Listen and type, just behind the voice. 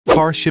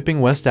Car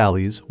shipping West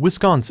Allis,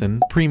 Wisconsin,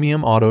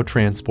 premium auto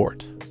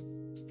transport.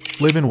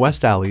 Live in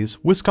West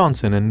Allis,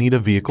 Wisconsin and need a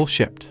vehicle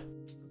shipped.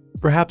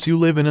 Perhaps you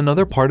live in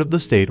another part of the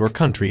state or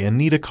country and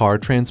need a car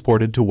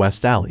transported to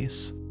West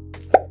Allis.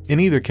 In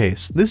either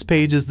case, this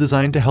page is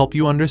designed to help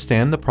you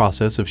understand the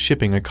process of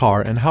shipping a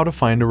car and how to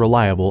find a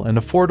reliable and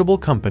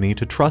affordable company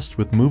to trust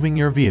with moving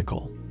your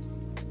vehicle.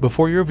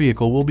 Before your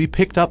vehicle will be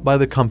picked up by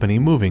the company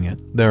moving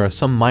it, there are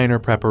some minor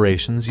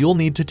preparations you'll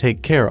need to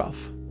take care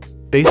of.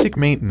 Basic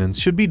maintenance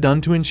should be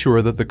done to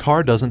ensure that the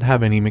car doesn't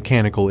have any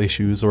mechanical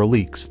issues or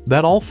leaks,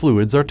 that all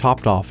fluids are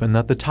topped off and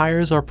that the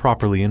tires are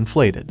properly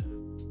inflated.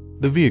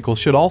 The vehicle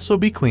should also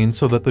be cleaned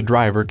so that the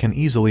driver can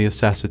easily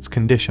assess its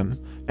condition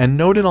and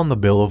note it on the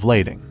bill of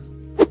lading.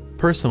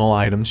 Personal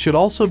items should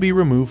also be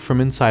removed from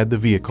inside the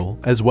vehicle,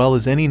 as well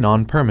as any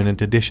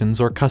non-permanent additions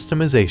or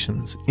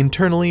customizations,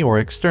 internally or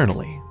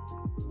externally.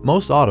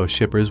 Most auto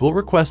shippers will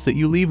request that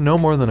you leave no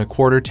more than a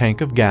quarter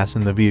tank of gas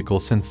in the vehicle,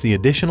 since the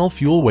additional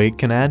fuel weight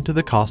can add to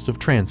the cost of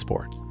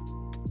transport.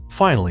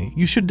 Finally,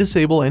 you should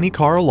disable any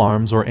car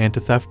alarms or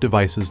anti-theft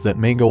devices that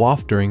may go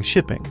off during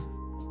shipping.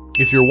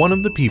 If you're one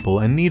of the people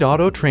and need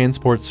auto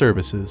transport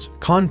services,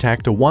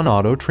 contact a One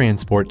Auto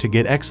Transport to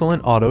get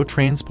excellent auto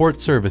transport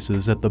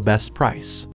services at the best price.